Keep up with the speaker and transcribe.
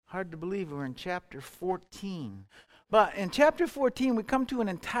Hard to believe we're in chapter 14. But in chapter 14, we come to an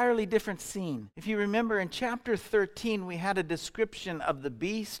entirely different scene. If you remember, in chapter 13, we had a description of the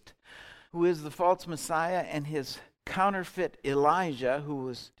beast, who is the false Messiah, and his counterfeit Elijah, who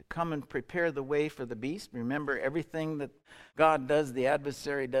was to come and prepare the way for the beast. Remember, everything that God does, the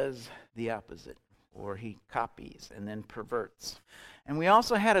adversary does the opposite, or he copies and then perverts. And we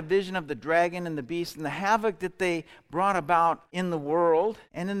also had a vision of the dragon and the beast and the havoc that they brought about in the world.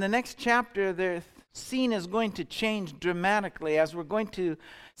 And in the next chapter, the scene is going to change dramatically, as we're going to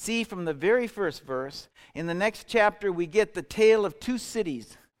see from the very first verse. In the next chapter, we get the tale of two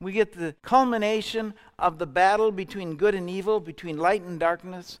cities. We get the culmination of the battle between good and evil, between light and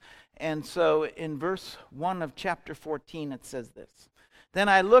darkness. And so in verse 1 of chapter 14, it says this. Then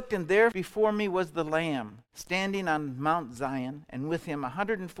I looked, and there before me was the Lamb, standing on Mount Zion, and with him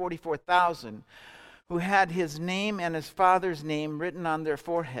 144,000, who had his name and his father's name written on their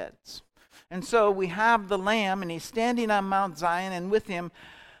foreheads. And so we have the Lamb, and he's standing on Mount Zion, and with him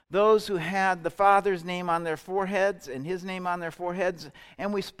those who had the Father's name on their foreheads and his name on their foreheads.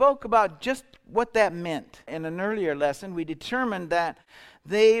 And we spoke about just what that meant. In an earlier lesson, we determined that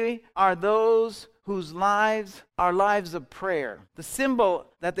they are those whose lives are lives of prayer. The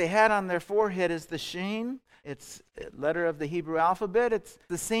symbol that they had on their forehead is the Shin. It's a letter of the Hebrew alphabet. It's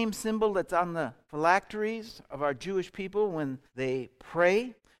the same symbol that's on the phylacteries of our Jewish people when they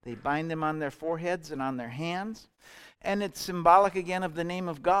pray. They bind them on their foreheads and on their hands. And it's symbolic again of the name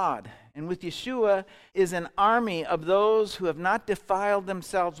of God. And with Yeshua is an army of those who have not defiled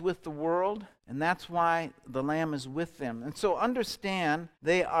themselves with the world. And that's why the Lamb is with them. And so understand,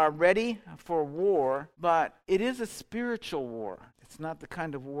 they are ready for war, but it is a spiritual war. It's not the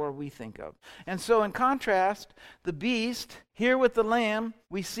kind of war we think of. And so in contrast, the beast, here with the Lamb,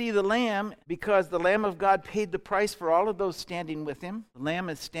 we see the Lamb because the Lamb of God paid the price for all of those standing with him. The Lamb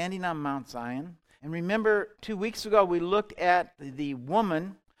is standing on Mount Zion. And remember, 2 weeks ago we looked at the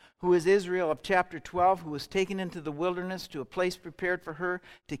woman who is Israel of chapter 12, who was taken into the wilderness to a place prepared for her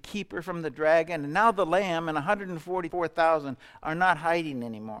to keep her from the dragon. And now the Lamb and 144,000 are not hiding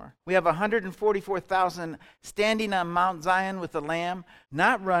anymore. We have 144,000 standing on Mount Zion with the Lamb,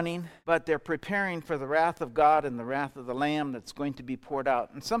 not running, but they're preparing for the wrath of God and the wrath of the Lamb that's going to be poured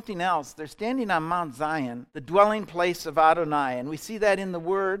out. And something else, they're standing on Mount Zion, the dwelling place of Adonai. And we see that in the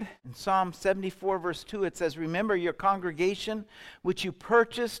Word. In Psalm 74, verse 2, it says, "Remember your congregation, which you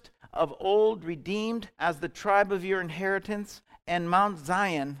purchased of old, redeemed as the tribe of your inheritance, and Mount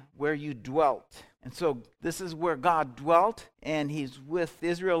Zion, where you dwelt." And so this is where God dwelt, and he's with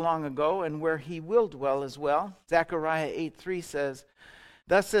Israel long ago, and where he will dwell as well. Zechariah 8:3 says,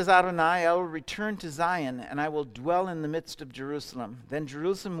 "Thus says Adonai, I will return to Zion, and I will dwell in the midst of Jerusalem. Then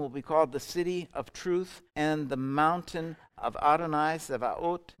Jerusalem will be called the city of truth, and the mountain of Adonai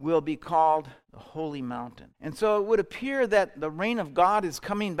Sevaot will be called the holy mountain." And so it would appear that the reign of God is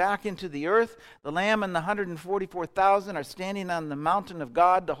coming back into the earth. The Lamb and the 144,000 are standing on the mountain of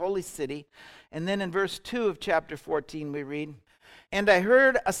God, the holy city. And then in verse 2 of chapter 14 we read, "And I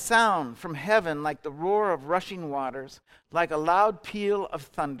heard a sound from heaven like the roar of rushing waters, like a loud peal of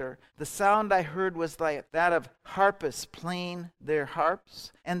thunder. The sound I heard was like that of harpists playing their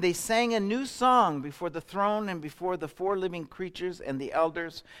harps. And they sang a new song before the throne and before the four living creatures and the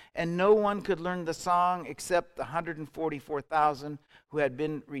elders. And no one could learn the song except the 144,000 who had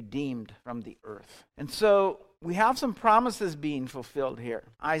been redeemed from the earth." And so we have some promises being fulfilled here.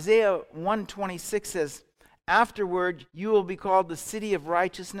 Isaiah 1:26 says, "Afterward, you will be called the city of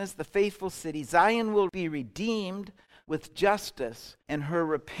righteousness, the faithful city. Zion will be redeemed with justice, and her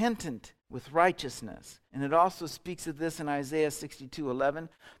repentant with righteousness." And it also speaks of this in Isaiah 62:11.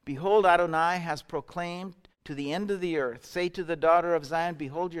 "Behold, Adonai has proclaimed to the end of the earth, say to the daughter of Zion,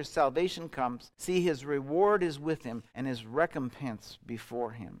 behold, your salvation comes. See, his reward is with him, and his recompense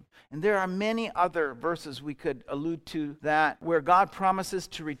before him." And there are many other verses we could allude to that where God promises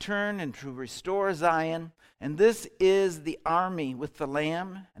to return and to restore Zion. And this is the army with the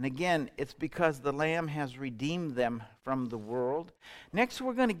Lamb. And again, it's because the Lamb has redeemed them from the world. Next,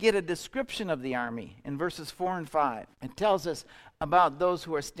 we're going to get a description of the army in verses 4 and 5. It tells us about those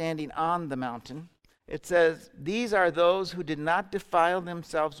who are standing on the mountain. It says, "These are those who did not defile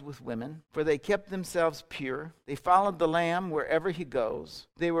themselves with women, for they kept themselves pure. They followed the Lamb wherever he goes.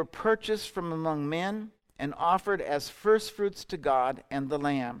 They were purchased from among men and offered as firstfruits to God and the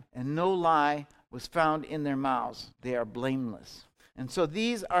Lamb, and no lie was found in their mouths. They are blameless." And so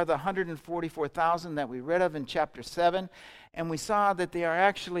these are the 144,000 that we read of in chapter 7. And we saw that they are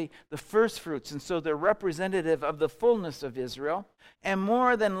actually the first fruits, and so they're representative of the fullness of Israel. And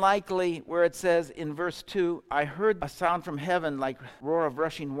more than likely, where it says in verse 2, I heard a sound from heaven like roar of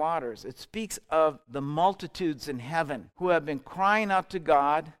rushing waters. It speaks of the multitudes in heaven who have been crying out to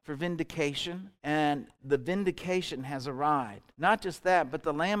God for vindication, and the vindication has arrived. Not just that, but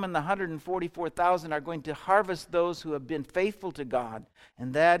the Lamb and the 144,000 are going to harvest those who have been faithful to God.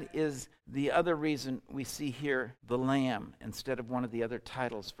 And that is the other reason we see here the Lamb instead of one of the other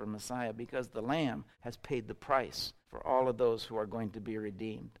titles for Messiah, because the Lamb has paid the price for all of those who are going to be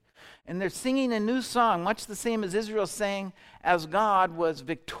redeemed. And they're singing a new song, much the same as Israel sang as God was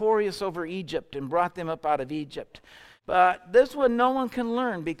victorious over Egypt and brought them up out of Egypt. But this one no one can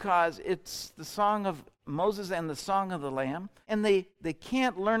learn because it's the song of Moses and the song of the Lamb. And they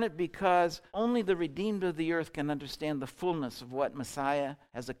can't learn it because only the redeemed of the earth can understand the fullness of what Messiah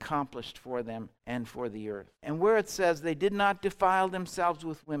has accomplished for them and for the earth. And where it says they did not defile themselves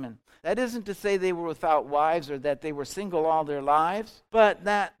with women, that isn't to say they were without wives or that they were single all their lives, but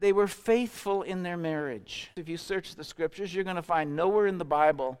that they were faithful in their marriage. If you search the scriptures, you're going to find nowhere in the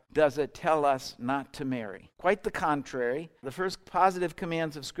Bible does it tell us not to marry. Quite the contrary. The first positive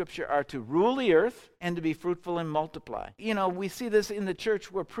commands of Scripture are to rule the earth and to be fruitful and multiply. You know, we see this in the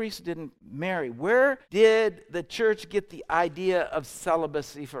church where priests didn't marry. Where did the church get the idea of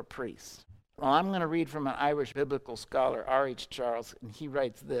celibacy for priests? Well, I'm going to read from an Irish biblical scholar, R.H. Charles, and he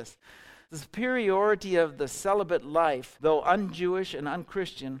writes this. The superiority of the celibate life, though un-Jewish and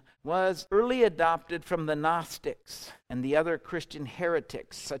un-Christian, was early adopted from the Gnostics and the other Christian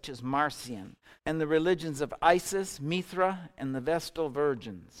heretics, such as Marcion, and the religions of Isis, Mithra, and the Vestal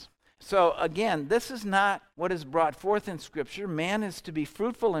Virgins. So again, this is not what is brought forth in Scripture. Man is to be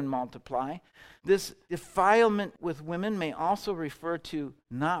fruitful and multiply. This defilement with women may also refer to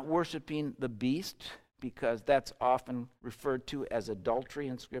not worshiping the beast, because that's often referred to as adultery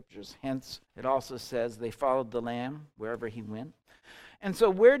in Scriptures. Hence, it also says they followed the Lamb wherever he went. And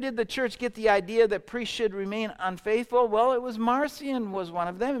so where did the church get the idea that priests should remain unfaithful? Well, it was Marcion was one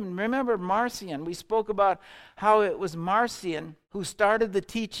of them. And remember Marcion. We spoke about how it was Marcion who started the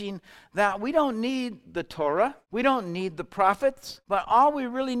teaching that we don't need the Torah, we don't need the prophets, but all we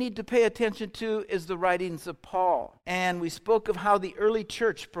really need to pay attention to is the writings of Paul. And we spoke of how the early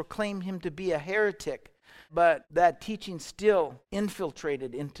church proclaimed him to be a heretic, but that teaching still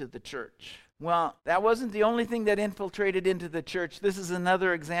infiltrated into the church. Well, that wasn't the only thing that infiltrated into the church. This is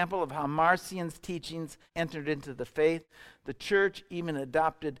another example of how Marcion's teachings entered into the faith. The church even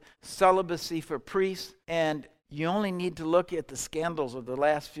adopted celibacy for priests, and you only need to look at the scandals of the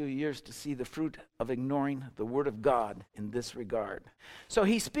last few years to see the fruit of ignoring the word of God in this regard. So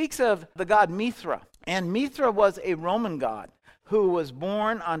he speaks of the god Mithra, and Mithra was a Roman god who was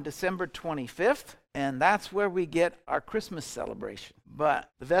born on December 25th, and that's where we get our Christmas celebration. But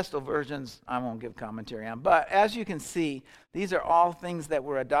the Vestal Virgins, I won't give commentary on. But as you can see, these are all things that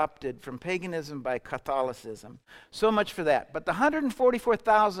were adopted from paganism by Catholicism. So much for that. But the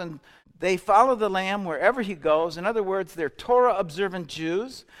 144,000, they follow the Lamb wherever he goes. In other words, they're Torah-observant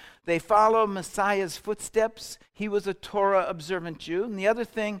Jews. They follow Messiah's footsteps. He was a Torah-observant Jew. And the other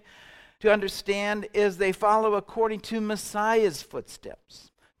thing to understand is they follow according to Messiah's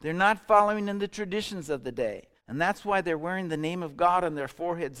footsteps. They're not following in the traditions of the day. And that's why they're wearing the name of God on their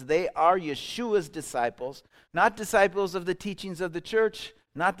foreheads. They are Yeshua's disciples, not disciples of the teachings of the church,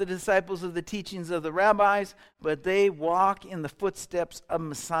 not the disciples of the teachings of the rabbis, but they walk in the footsteps of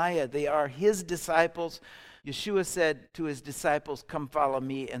Messiah. They are his disciples. Yeshua said to his disciples, "Come follow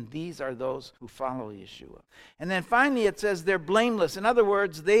me," and these are those who follow Yeshua. And then finally it says they're blameless. In other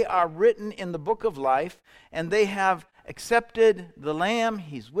words, they are written in the book of life, and they have accepted the Lamb.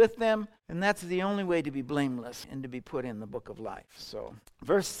 He's with them, and that's the only way to be blameless and to be put in the book of life. So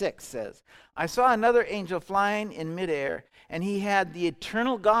verse 6 says, I saw another angel flying in midair, and he had the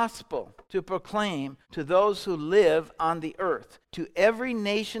eternal gospel to proclaim to those who live on the earth, to every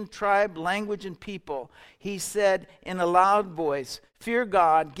nation, tribe, language, and people. He said in a loud voice, "Fear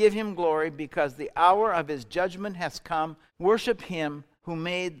God, give him glory, because the hour of his judgment has come. Worship him who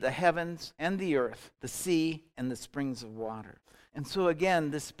made the heavens and the earth, the sea, and the springs of water." And so again,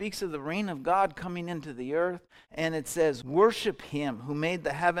 this speaks of the reign of God coming into the earth, and it says, worship him who made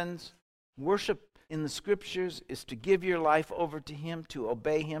the heavens. Worship in the scriptures is to give your life over to him, to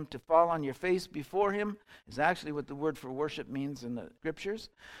obey him, to fall on your face before him, is actually what the word for worship means in the scriptures.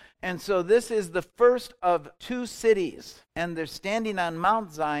 And so this is the first of two cities, and they're standing on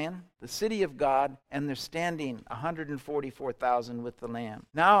Mount Zion, the city of God, and they're standing 144,000 with the Lamb.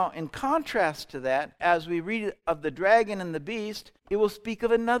 Now, in contrast to that, as we read of the dragon and the beast, it will speak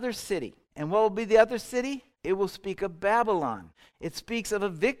of another city. And what will be the other city? it will speak of Babylon. It speaks of a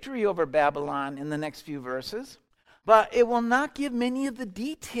victory over Babylon in the next few verses, but it will not give many of the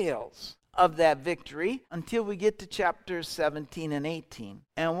details of that victory until we get to chapters 17 and 18.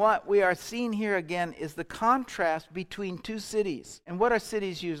 And what we are seeing here again is the contrast between two cities. And what are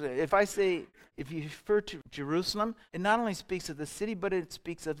cities usually? If you refer to Jerusalem, it not only speaks of the city, but it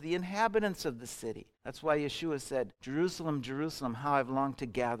speaks of the inhabitants of the city. That's why Yeshua said, Jerusalem, Jerusalem, how I've longed to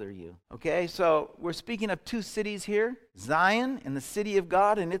gather you. Okay, so we're speaking of two cities here, Zion and the city of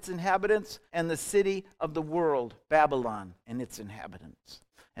God and its inhabitants, and the city of the world, Babylon and its inhabitants.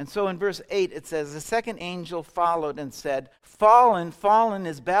 And so in verse 8 it says, the second angel followed and said, Fallen, fallen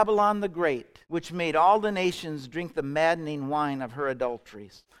is Babylon the Great, which made all the nations drink the maddening wine of her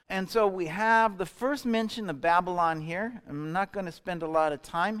adulteries. And so we have the first mention of Babylon here. I'm not going to spend a lot of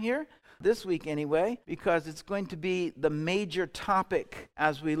time here, this week anyway, because it's going to be the major topic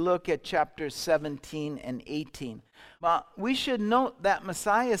as we look at chapters 17 and 18. But we should note that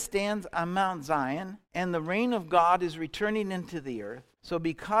Messiah stands on Mount Zion, and the reign of God is returning into the earth. So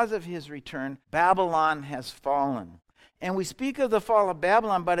because of his return, Babylon has fallen. And we speak of the fall of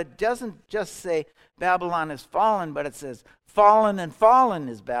Babylon, but it doesn't just say Babylon has fallen, but it says fallen and fallen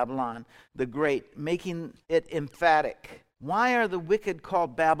is Babylon the Great, making it emphatic. Why are the wicked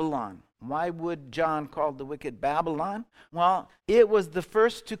called Babylon? Why would John call the wicked Babylon? Well, it was the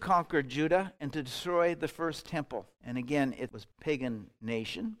first to conquer Judah and to destroy the first temple. And again, it was a pagan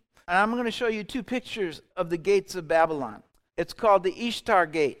nation. And I'm going to show you two pictures of the gates of Babylon. It's called the Ishtar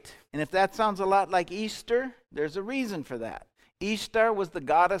Gate. And if that sounds a lot like Easter, there's a reason for that. Ishtar was the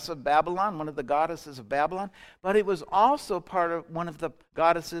goddess of Babylon, one of the goddesses of Babylon, but it was also part of one of the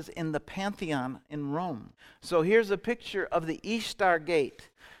goddesses in the pantheon in Rome. So here's a picture of the Ishtar Gate.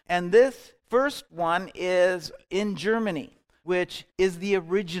 And this first one is in Germany, which is the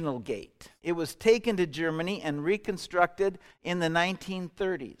original gate. It was taken to Germany and reconstructed in the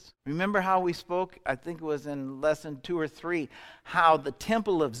 1930s. Remember how we spoke, I think it was in lesson 2 or 3, how the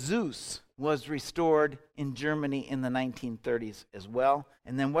temple of Zeus was restored in Germany in the 1930s as well.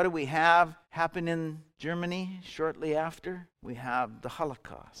 And then what do we have happen in Germany shortly after? We have the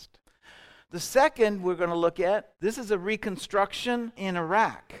Holocaust. The second we're going to look at, this is a reconstruction in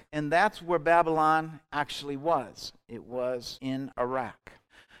Iraq, and that's where Babylon actually was. It was in Iraq.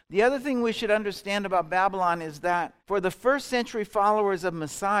 The other thing we should understand about Babylon is that for the first century followers of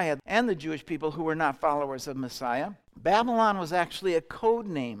Messiah and the Jewish people who were not followers of Messiah, Babylon was actually a code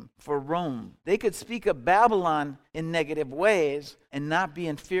name for Rome. They could speak of Babylon in negative ways and not be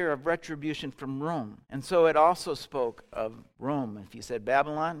in fear of retribution from Rome. And so it also spoke of Rome. If you said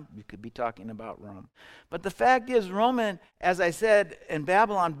Babylon, you could be talking about Rome. But the fact is, Rome, as I said, and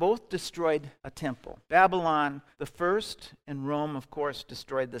Babylon both destroyed a temple. Babylon, the first, and Rome, of course,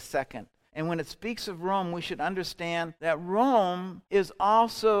 destroyed the second. And when it speaks of Rome, we should understand that Rome is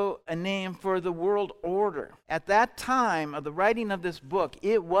also a name for the world order. At that time of the writing of this book,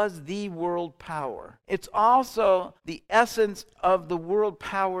 it was the world power. It's also the essence of the world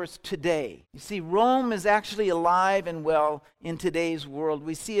powers today. You see, Rome is actually alive and well in today's world.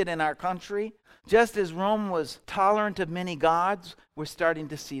 We see it in our country. Just as Rome was tolerant of many gods, we're starting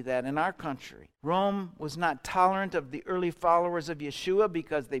to see that in our country. Rome was not tolerant of the early followers of Yeshua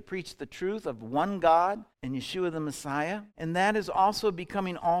because they preached the truth of one God and Yeshua the Messiah. And that is also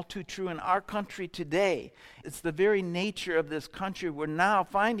becoming all too true in our country today. It's the very nature of this country. We're now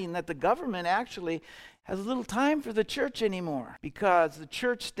finding that the government actually has little time for the church anymore because the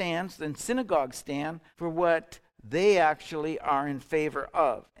church stands and synagogues stand for what they actually are in favor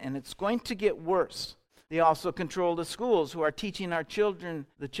of. And it's going to get worse. They also control the schools who are teaching our children,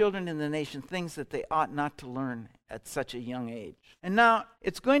 the children in the nation, things that they ought not to learn at such a young age. And now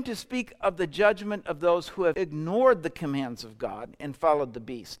it's going to speak of the judgment of those who have ignored the commands of God and followed the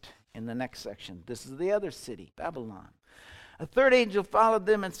beast in the next section. This is the other city, Babylon. A third angel followed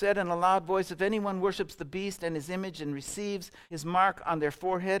them and said in a loud voice, if anyone worships the beast and his image and receives his mark on their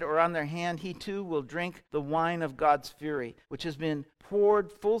forehead or on their hand, he too will drink the wine of God's fury, which has been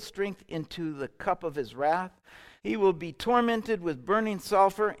poured full strength into the cup of his wrath. He will be tormented with burning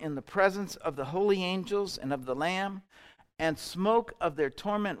sulfur in the presence of the holy angels and of the Lamb, and smoke of their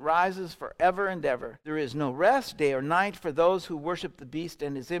torment rises forever and ever. There is no rest, day or night, for those who worship the beast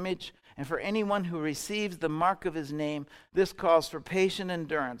and his image, and for anyone who receives the mark of his name. This calls for patient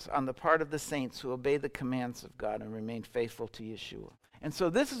endurance on the part of the saints who obey the commands of God and remain faithful to Yeshua. And so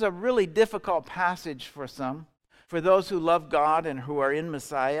this is a really difficult passage for some, for those who love God and who are in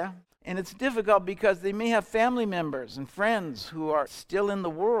Messiah. And it's difficult because they may have family members and friends who are still in the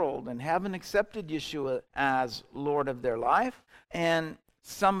world and haven't accepted Yeshua as Lord of their life. And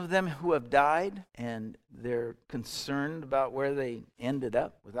some of them who have died, and they're concerned about where they ended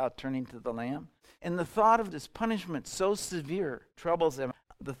up without turning to the Lamb. And the thought of this punishment so severe troubles them.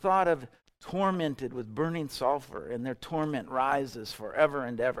 The thought of tormented with burning sulfur, and their torment rises forever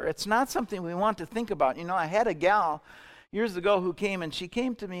and ever. It's not something we want to think about. I had a gal years ago who came, and she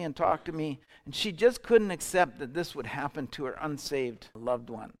came to me and talked to me, and she just couldn't accept that this would happen to her unsaved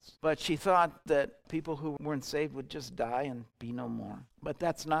loved ones. But she thought that people who weren't saved would just die and be no more. But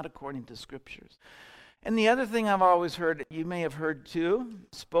that's not according to Scriptures. And the other thing I've always heard, you may have heard too,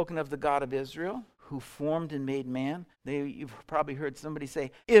 spoken of the God of Israel, who formed and made man. You've probably heard somebody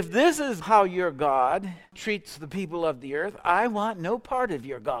say, if this is how your God treats the people of the earth, I want no part of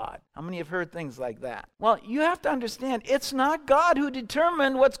your God. How many have heard things like that? Well, you have to understand, it's not God who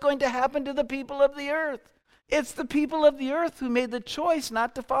determined what's going to happen to the people of the earth. It's the people of the earth who made the choice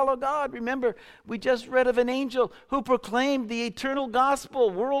not to follow God. Remember, we just read of an angel who proclaimed the eternal gospel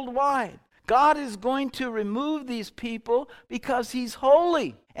worldwide. God is going to remove these people because he's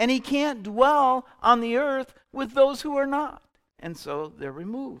holy, and he can't dwell on the earth with those who are not. And so they're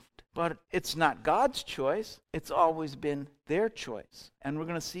removed. But it's not God's choice. It's always been their choice. And we're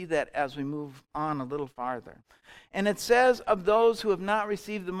going to see that as we move on a little farther. And it says of those who have not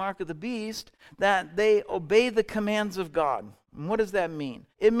received the mark of the beast that they obey the commands of God. And what does that mean?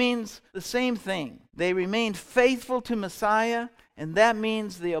 It means the same thing. They remained faithful to Messiah, and that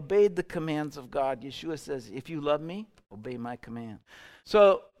means they obeyed the commands of God. Yeshua says, if you love me, obey my command.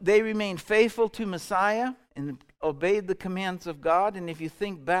 So they remained faithful to Messiah and obeyed the commands of God. And if you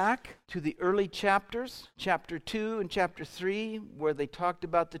think back to the early chapters, chapter 2 and chapter 3, where they talked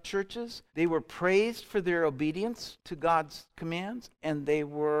about the churches, they were praised for their obedience to God's commands, and they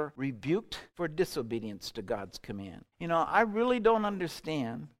were rebuked for disobedience to God's command. I really don't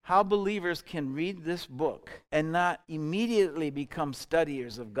understand how believers can read this book and not immediately become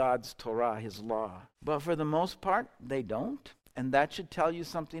studiers of God's Torah, his law. But for the most part, they don't. And that should tell you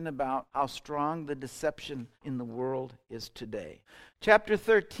something about how strong the deception in the world is today. Chapter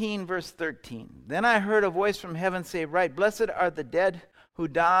 13, verse 13. Then I heard a voice from heaven say, write, blessed are the dead who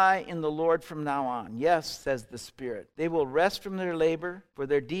die in the Lord from now on. Yes, says the Spirit. They will rest from their labor, for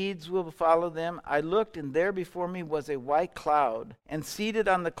their deeds will follow them. I looked, and there before me was a white cloud, and seated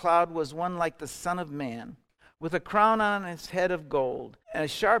on the cloud was one like the Son of Man, with a crown on his head of gold, and a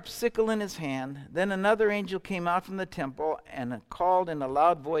sharp sickle in his hand. Then another angel came out from the temple, and called in a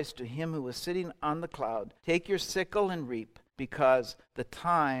loud voice to him who was sitting on the cloud, take your sickle and reap, because the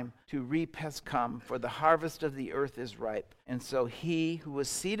time to reap has come, for the harvest of the earth is ripe. And so he who was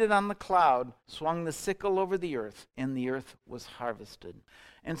seated on the cloud swung the sickle over the earth, and the earth was harvested.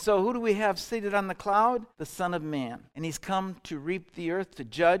 And so who do we have seated on the cloud? The Son of Man. And he's come to reap the earth, to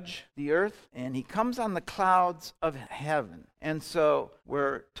judge the earth. And he comes on the clouds of heaven. And so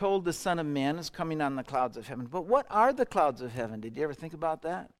we're told the Son of Man is coming on the clouds of heaven. But what are the clouds of heaven? Did you ever think about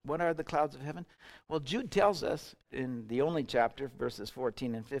that? What are the clouds of heaven? Well, Jude tells us in the only chapter, verses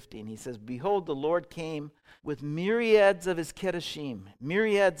 14 and 15, he says, behold, the Lord came with myriads of his kedoshim,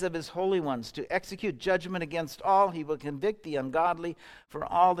 myriads of his holy ones, to execute judgment against all. He will convict the ungodly for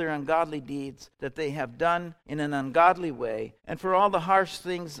all their ungodly deeds that they have done in an ungodly way, and for all the harsh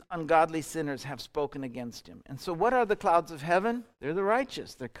things ungodly sinners have spoken against him. And so what are the clouds of heaven? They're the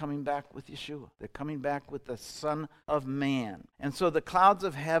righteous. They're coming back with Yeshua. They're coming back with the Son of Man. And so the clouds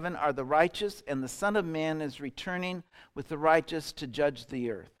of heaven are the righteous, and the Son of Man is returning with the righteous to judge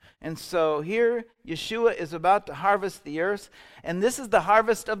the earth. And so here, Yeshua is about to harvest the earth, and this is the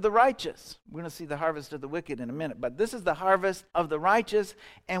harvest of the righteous. We're going to see the harvest of the wicked in a minute, but this is the harvest of the righteous,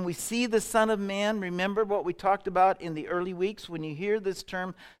 and we see the Son of Man. Remember what we talked about in the early weeks? When you hear this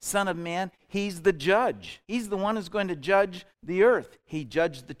term, Son of Man, he's the judge. He's the one who's going to judge the earth. He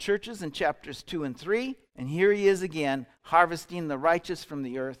judged the churches in chapters 2 and 3, and here he is again, harvesting the righteous from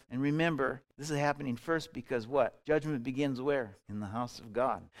the earth. And remember, this is happening first because what? Judgment begins where? In the house of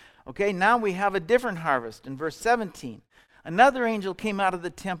God. Okay, now we have a different harvest in verse 17. Another angel came out of the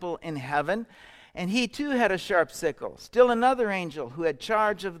temple in heaven, and he too had a sharp sickle. Still another angel who had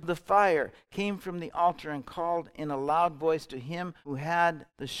charge of the fire came from the altar and called in a loud voice to him who had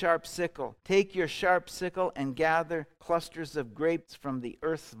the sharp sickle, take your sharp sickle and gather clusters of grapes from the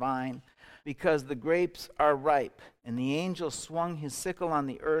earth's vine, because the grapes are ripe. And the angel swung his sickle on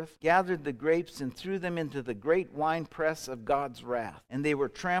the earth, gathered the grapes, and threw them into the great winepress of God's wrath. And they were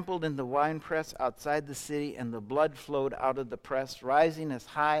trampled in the winepress outside the city, and the blood flowed out of the press, rising as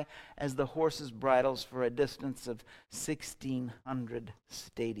high as the horses' bridles for a distance of 1,600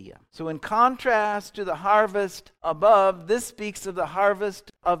 stadia. So in contrast to the harvest above, this speaks of the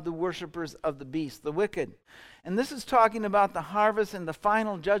harvest of the worshipers of the beast, the wicked. And this is talking about the harvest and the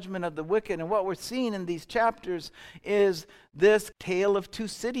final judgment of the wicked. And what we're seeing in these chapters is this tale of two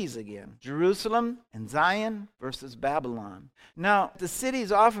cities again, Jerusalem and Zion versus Babylon. Now, the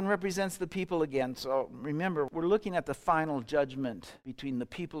cities often represents the people again. So remember, we're looking at the final judgment between the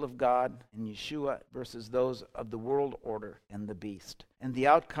people of God and Yeshua versus those of the world order and the beast. And the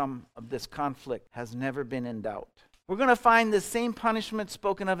outcome of this conflict has never been in doubt. We're going to find the same punishment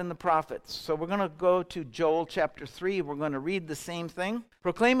spoken of in the prophets. So we're going to go to Joel chapter 3. We're going to read the same thing.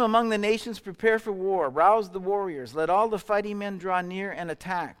 Proclaim among the nations, prepare for war. Rouse the warriors. Let all the fighting men draw near and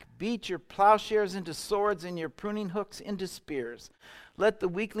attack. Beat your plowshares into swords and your pruning hooks into spears. Let the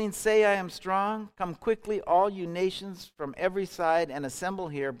weaklings say, I am strong. Come quickly, all you nations from every side, and assemble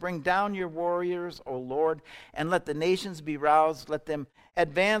here. Bring down your warriors, O Lord, and let the nations be roused. Let them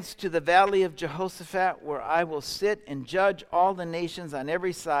advance to the valley of Jehoshaphat, where I will sit and judge all the nations on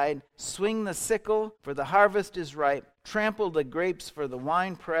every side. Swing the sickle, for the harvest is ripe. Trample the grapes, for the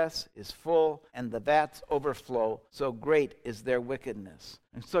winepress is full, and the vats overflow. So great is their wickedness.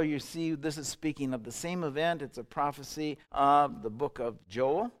 And so you see, this is speaking of the same event. It's a prophecy of the book of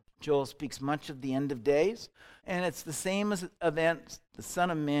Joel. Joel speaks much of the end of days. And it's the same event. The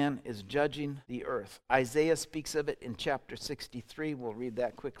Son of Man is judging the earth. Isaiah speaks of it in chapter 63. We'll read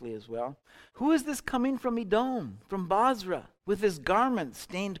that quickly as well. Who is this coming from Edom, from Basra, with his garment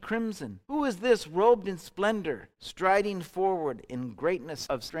stained crimson? Who is this robed in splendor, striding forward in greatness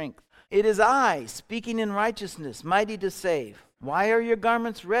of strength? It is I, speaking in righteousness, mighty to save. Why are your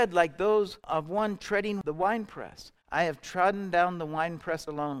garments red like those of one treading the winepress? I have trodden down the winepress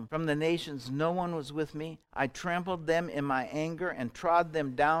alone. From the nations no one was with me. I trampled them in my anger and trod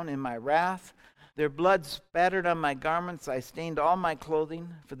them down in my wrath. Their blood spattered on my garments. I stained all my clothing.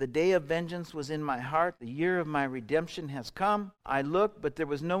 For the day of vengeance was in my heart. The year of my redemption has come. I looked, but there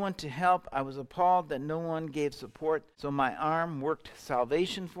was no one to help. I was appalled that no one gave support. So my arm worked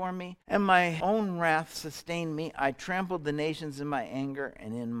salvation for me, and my own wrath sustained me. I trampled the nations in my anger,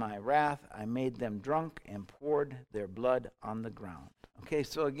 and in my wrath I made them drunk and poured their blood on the ground. Okay,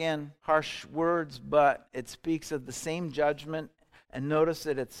 so again, harsh words, but it speaks of the same judgment. And notice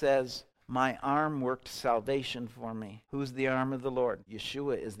that it says, my arm worked salvation for me. Who's the arm of the Lord?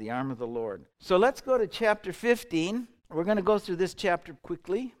 Yeshua is the arm of the Lord. So let's go to chapter 15. We're going to go through this chapter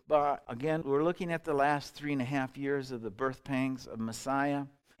quickly, but again, we're looking at the last 3.5 years of the birth pangs of Messiah.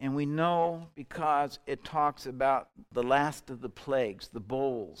 And we know because it talks about the last of the plagues, the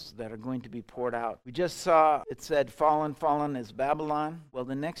bowls that are going to be poured out. We just saw it said, fallen, fallen is Babylon. Well,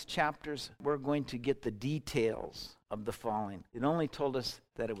 the next chapters, we're going to get the details of the falling. It only told us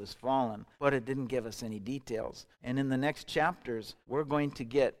that it was fallen, but it didn't give us any details. And in the next chapters, we're going to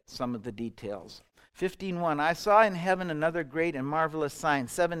get some of the details. 15:1, I saw in heaven another great and marvelous sign,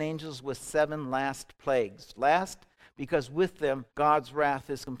 7 angels with 7 last plagues. Last, because with them God's wrath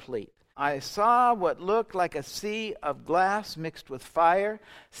is complete. I saw what looked like a sea of glass mixed with fire.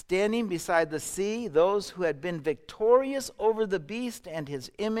 Standing beside the sea, those who had been victorious over the beast and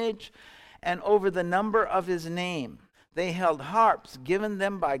his image, and over the number of his name. They held harps given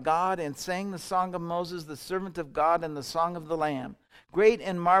them by God and sang the song of Moses, the servant of God, and the song of the Lamb. Great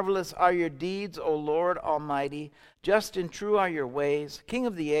and marvelous are your deeds, O Lord Almighty. Just and true are your ways. King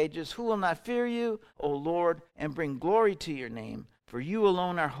of the ages, who will not fear you, O Lord, and bring glory to your name? For you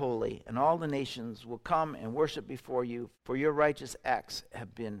alone are holy, and all the nations will come and worship before you, for your righteous acts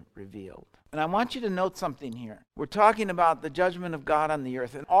have been revealed. And I want you to note something here. We're talking about the judgment of God on the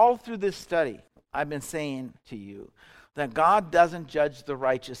earth. And all through this study, I've been saying to you that God doesn't judge the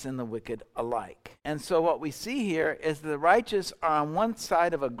righteous and the wicked alike. And so what we see here is the righteous are on one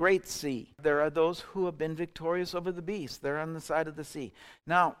side of a great sea. There are those who have been victorious over the beast. They're on the side of the sea.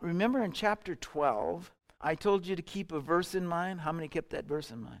 Now, remember in chapter 12, I told you to keep a verse in mind. How many kept that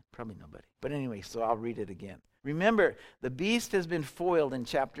verse in mind? Probably nobody. But anyway, so I'll read it again. Remember, the beast has been foiled in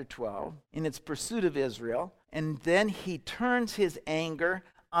chapter 12 in its pursuit of Israel, and then he turns his anger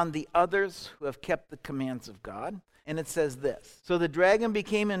on the others who have kept the commands of God. And it says this, so the dragon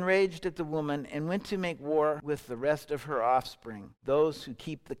became enraged at the woman and went to make war with the rest of her offspring, those who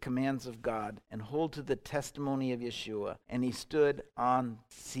keep the commands of God and hold to the testimony of Yeshua. And he stood on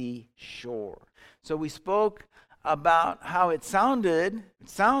the seashore. So we spoke about how it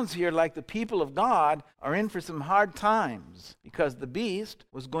sounds here like the people of God are in for some hard times because the beast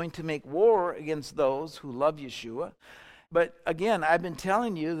was going to make war against those who love Yeshua. But again, I've been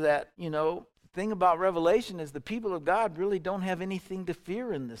telling you that, thing about Revelation is the people of God really don't have anything to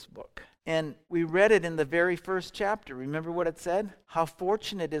fear in this book. And we read it in the very first chapter. Remember what it said? How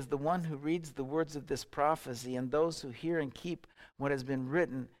fortunate is the one who reads the words of this prophecy and those who hear and keep what has been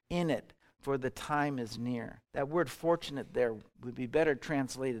written in it. for the time is near. That word fortunate there would be better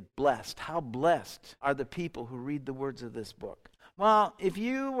translated blessed. How blessed are the people who read the words of this book? Well, if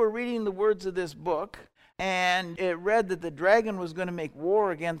you were reading the words of this book and it read that the dragon was going to make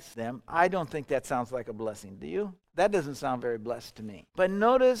war against them, I don't think that sounds like a blessing, do you? That doesn't sound very blessed to me. But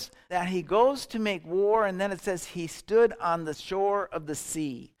notice that he goes to make war, and then it says he stood on the shore of the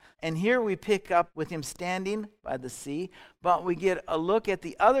sea. And here we pick up with him standing by the sea, but we get a look at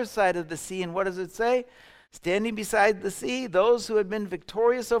the other side of the sea, and what does it say? Standing beside the sea, those who had been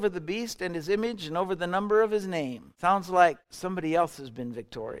victorious over the beast and his image and over the number of his name. Sounds like somebody else has been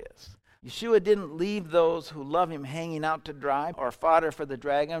victorious. Yeshua didn't leave those who love him hanging out to dry or fodder for the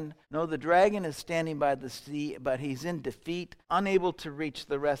dragon. No, the dragon is standing by the sea, but he's in defeat, unable to reach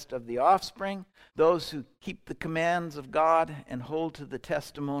the rest of the offspring. Those who keep the commands of God and hold to the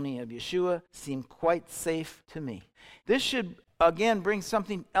testimony of Yeshua seem quite safe to me. This should again bring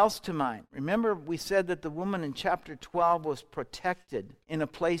something else to mind. Remember, we said that the woman in chapter 12 was protected in a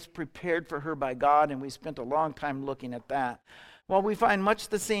place prepared for her by God, and we spent a long time looking at that. Well, we find much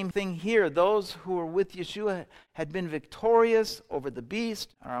the same thing here. Those who were with Yeshua had been victorious over the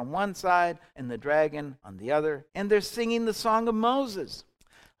beast are on one side and the dragon on the other. And they're singing the song of Moses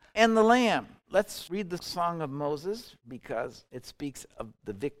and the Lamb. Let's read the song of Moses because it speaks of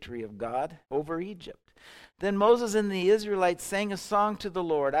the victory of God over Egypt. Then Moses and the Israelites sang a song to the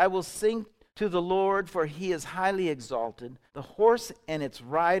Lord. I will sing to the Lord, for he is highly exalted. The horse and its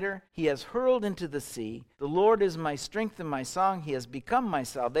rider he has hurled into the sea. The Lord is my strength and my song. He has become my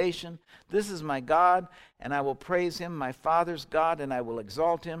salvation. This is my God, and I will praise him, my father's God, and I will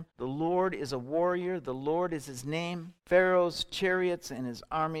exalt him. The Lord is a warrior. The Lord is his name. Pharaoh's chariots and his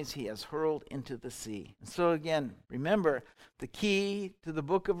armies he has hurled into the sea. And so again, remember, the key to the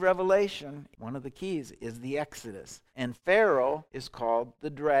book of Revelation, one of the keys, is the Exodus. And Pharaoh is called the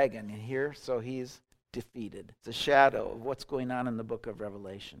dragon. And here, so he's defeated. It's a shadow of what's going on in the book of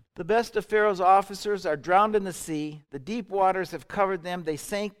Revelation. The best of Pharaoh's officers are drowned in the sea. The deep waters have covered them. They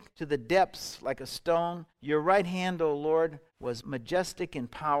sank to the depths like a stone. Your right hand, O Lord, was majestic in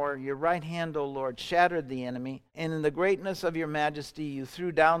power. Your right hand, O Lord, shattered the enemy. And in the greatness of your majesty, you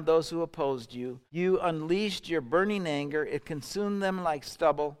threw down those who opposed you. You unleashed your burning anger. It consumed them like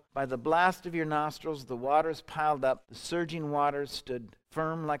stubble. By the blast of your nostrils, the waters piled up. The surging waters stood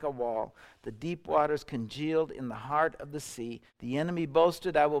firm like a wall. The deep waters congealed in the heart of the sea. The enemy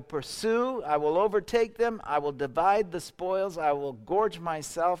boasted, I will pursue, I will overtake them, I will divide the spoils, I will gorge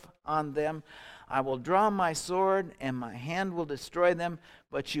myself on them. I will draw my sword, and my hand will destroy them.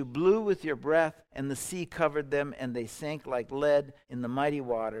 But you blew with your breath, and the sea covered them, and they sank like lead in the mighty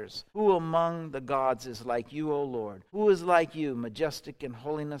waters. Who among the gods is like you, O Lord? Who is like you, majestic in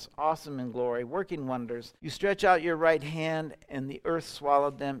holiness, awesome in glory, working wonders? You stretch out your right hand, and the earth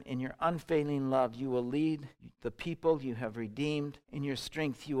swallowed them. In your unfailing love you will lead the people you have redeemed. In your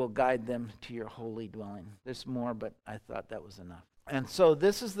strength you will guide them to your holy dwelling. There's more, but I thought that was enough. And so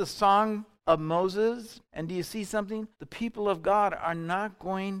this is the song of Moses. And do you see something? The people of God are not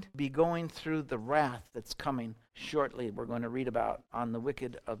going to be going through the wrath that's coming shortly. We're going to read about on the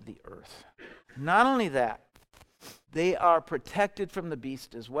wicked of the earth. Not only that, they are protected from the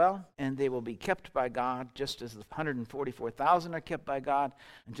beast as well, and they will be kept by God, just as the 144,000 are kept by God,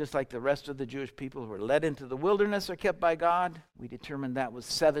 and just like the rest of the Jewish people who were led into the wilderness are kept by God. We determined that was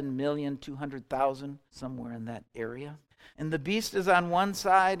 7,200,000, somewhere in that area. And the beast is on one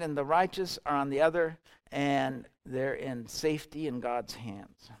side and the righteous are on the other, and they're in safety in God's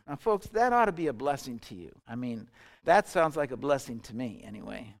hands. Now, folks, that ought to be a blessing to you. I mean, that sounds like a blessing to me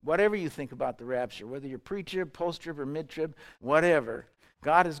anyway. Whatever you think about the rapture, whether you're pre-trib, post-trib, or mid-trib, whatever,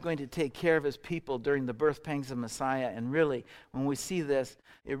 God is going to take care of his people during the birth pangs of Messiah. And really, when we see this,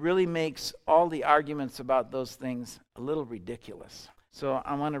 it really makes all the arguments about those things a little ridiculous. So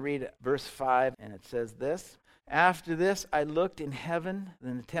I want to read verse 5, and it says this. After this, I looked in heaven,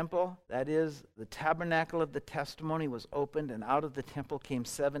 and the temple, that is, the tabernacle of the testimony, was opened, and out of the temple came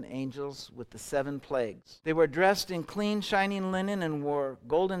 7 angels with the 7 plagues. They were dressed in clean, shining linen and wore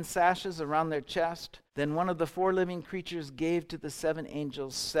golden sashes around their chest. Then one of the 4 living creatures gave to the 7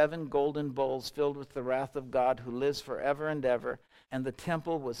 angels 7 golden bowls filled with the wrath of God, who lives forever and ever. And the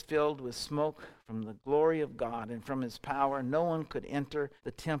temple was filled with smoke from the glory of God and from his power. No one could enter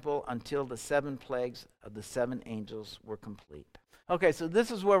the temple until the 7 plagues of the 7 angels were complete. Okay, so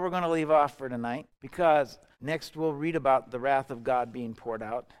this is where we're going to leave off for tonight, because next we'll read about the wrath of God being poured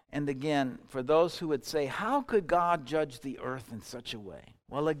out. And again, for those who would say, how could God judge the earth in such a way?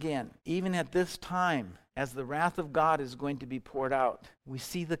 Well, again, even at this time, as the wrath of God is going to be poured out, we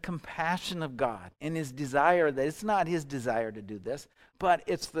see the compassion of God and his desire that it's not his desire to do this, but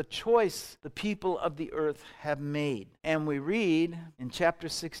it's the choice the people of the earth have made. And we read in chapter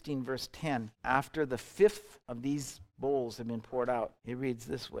 16, verse 10, after the fifth of these bowls have been poured out, it reads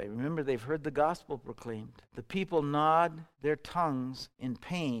this way. Remember, they've heard the gospel proclaimed. The people gnawed their tongues in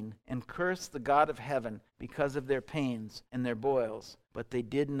pain and cursed the God of heaven because of their pains and their boils, but they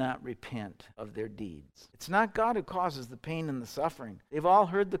did not repent of their deeds. It's not God who causes the pain and the suffering. They've all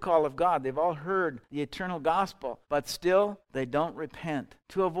heard the call of God. They've all heard the eternal gospel, but still they don't repent.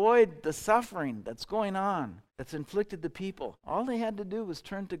 To avoid the suffering that's going on, that's inflicted the people, all they had to do was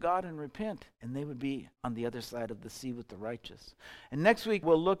turn to God and repent, and they would be on the other side of the sea with the righteous. And next week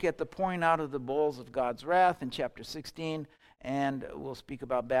we'll look at the pouring out of the bowls of God's wrath in chapter 16, and we'll speak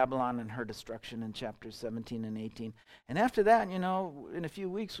about Babylon and her destruction in chapters 17 and 18. And after that, in a few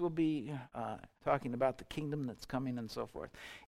weeks we'll be talking about the kingdom that's coming and so forth.